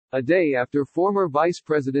A day after former Vice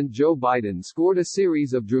President Joe Biden scored a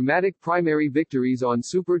series of dramatic primary victories on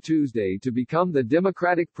Super Tuesday to become the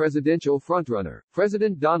Democratic presidential frontrunner,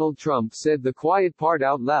 President Donald Trump said the quiet part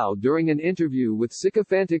out loud during an interview with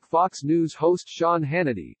sycophantic Fox News host Sean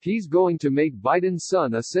Hannity. He's going to make Biden's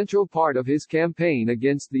son a central part of his campaign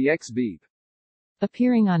against the ex-veep.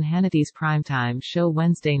 Appearing on Hannity's primetime show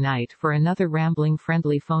Wednesday night for another rambling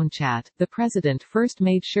friendly phone chat, the president first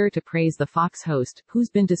made sure to praise the Fox host,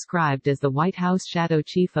 who's been described as the White House shadow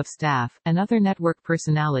chief of staff, and other network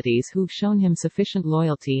personalities who've shown him sufficient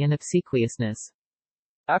loyalty and obsequiousness.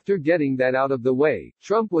 After getting that out of the way,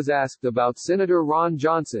 Trump was asked about Senator Ron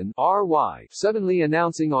Johnson, RY, suddenly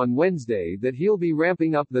announcing on Wednesday that he'll be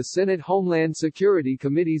ramping up the Senate Homeland Security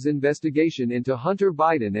Committee's investigation into Hunter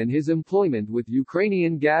Biden and his employment with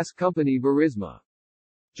Ukrainian gas company Burisma.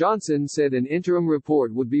 Johnson said an interim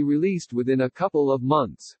report would be released within a couple of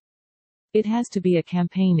months. It has to be a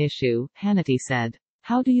campaign issue, Hannity said.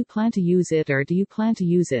 How do you plan to use it, or do you plan to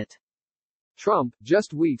use it? Trump,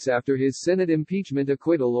 just weeks after his Senate impeachment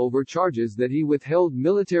acquittal over charges that he withheld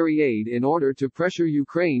military aid in order to pressure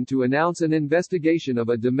Ukraine to announce an investigation of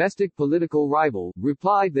a domestic political rival,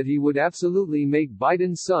 replied that he would absolutely make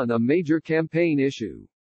Biden's son a major campaign issue.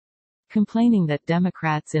 Complaining that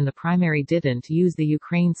Democrats in the primary didn't use the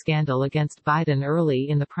Ukraine scandal against Biden early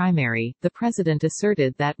in the primary, the president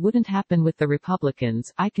asserted that wouldn't happen with the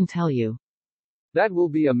Republicans, I can tell you. That will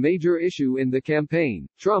be a major issue in the campaign,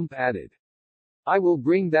 Trump added. I will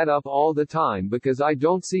bring that up all the time because I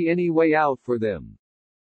don't see any way out for them.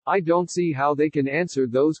 I don't see how they can answer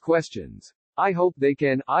those questions. I hope they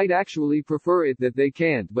can. I'd actually prefer it that they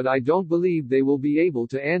can't, but I don't believe they will be able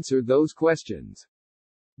to answer those questions.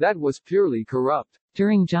 That was purely corrupt.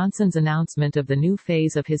 During Johnson's announcement of the new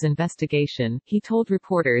phase of his investigation, he told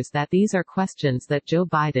reporters that these are questions that Joe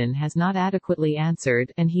Biden has not adequately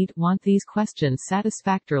answered, and he'd want these questions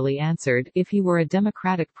satisfactorily answered if he were a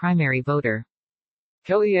Democratic primary voter.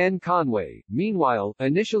 Kellyanne Conway, meanwhile,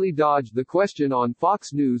 initially dodged the question on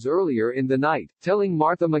Fox News earlier in the night, telling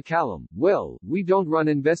Martha McCallum, "Well, we don't run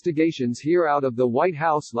investigations here out of the White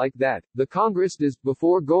House like that, the Congress does,"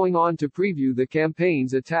 before going on to preview the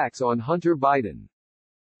campaign's attacks on Hunter Biden.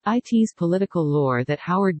 It's political lore that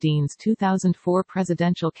Howard Dean's 2004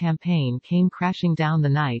 presidential campaign came crashing down the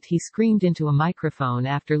night he screamed into a microphone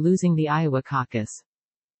after losing the Iowa caucus.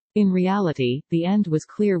 In reality, the end was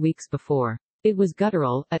clear weeks before. It was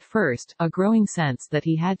guttural, at first, a growing sense that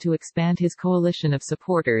he had to expand his coalition of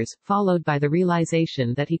supporters, followed by the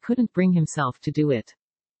realization that he couldn't bring himself to do it.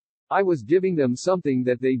 I was giving them something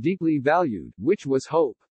that they deeply valued, which was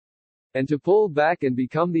hope. And to pull back and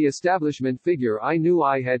become the establishment figure I knew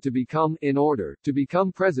I had to become, in order to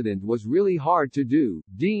become president, was really hard to do,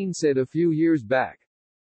 Dean said a few years back.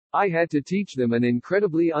 I had to teach them an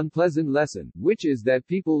incredibly unpleasant lesson, which is that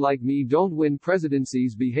people like me don't win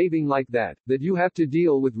presidencies behaving like that, that you have to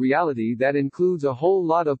deal with reality that includes a whole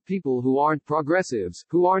lot of people who aren't progressives,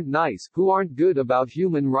 who aren't nice, who aren't good about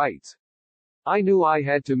human rights. I knew I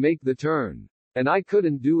had to make the turn. And I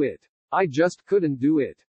couldn't do it. I just couldn't do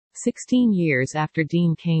it. 16 years after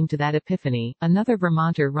Dean came to that epiphany, another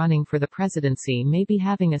Vermonter running for the presidency may be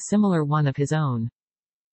having a similar one of his own.